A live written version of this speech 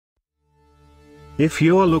If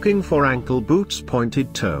you're looking for ankle boots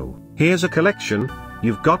pointed toe, here's a collection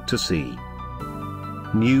you've got to see.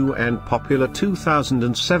 New and popular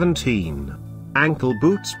 2017 ankle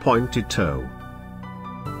boots pointed toe.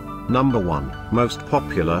 Number 1, most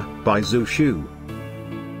popular, by ZooShoo.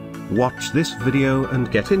 Watch this video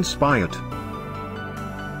and get inspired.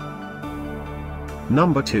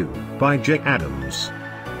 Number 2, by J. Adams.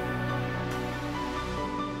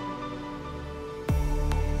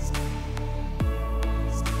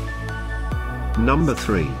 Number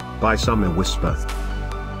 3, by Summerwhisper.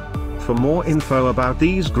 For more info about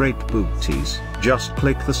these great booties, just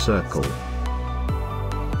click the circle.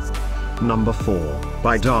 Number 4,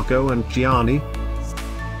 by Darco and Gianni.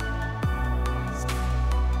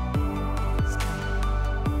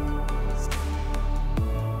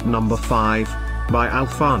 Number 5, by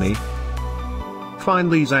Alfani.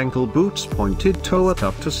 Find these ankle boots pointed toe at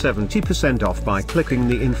up to 70% off by clicking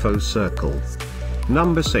the info circle.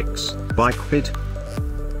 Number 6, by WAKEFELD.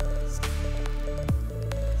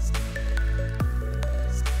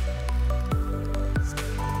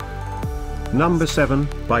 Number 7,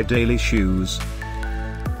 by Daily Shoes.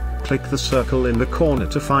 Click the circle in the corner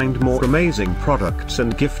to find more amazing products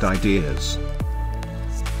and gift ideas.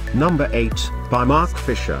 Number 8, by Mark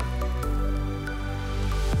Fisher.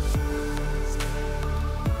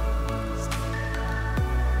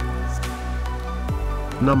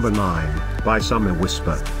 Number 9, by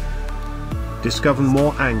Summerwhisper. Discover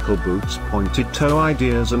more ankle boots pointed toe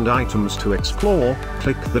ideas and items to explore,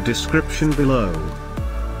 click the description below.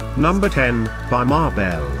 Number 10, by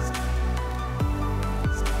Bridal.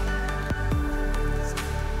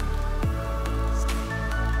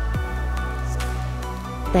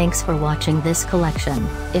 Thanks for watching this collection.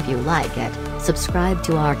 If you like it, subscribe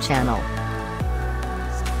to our channel.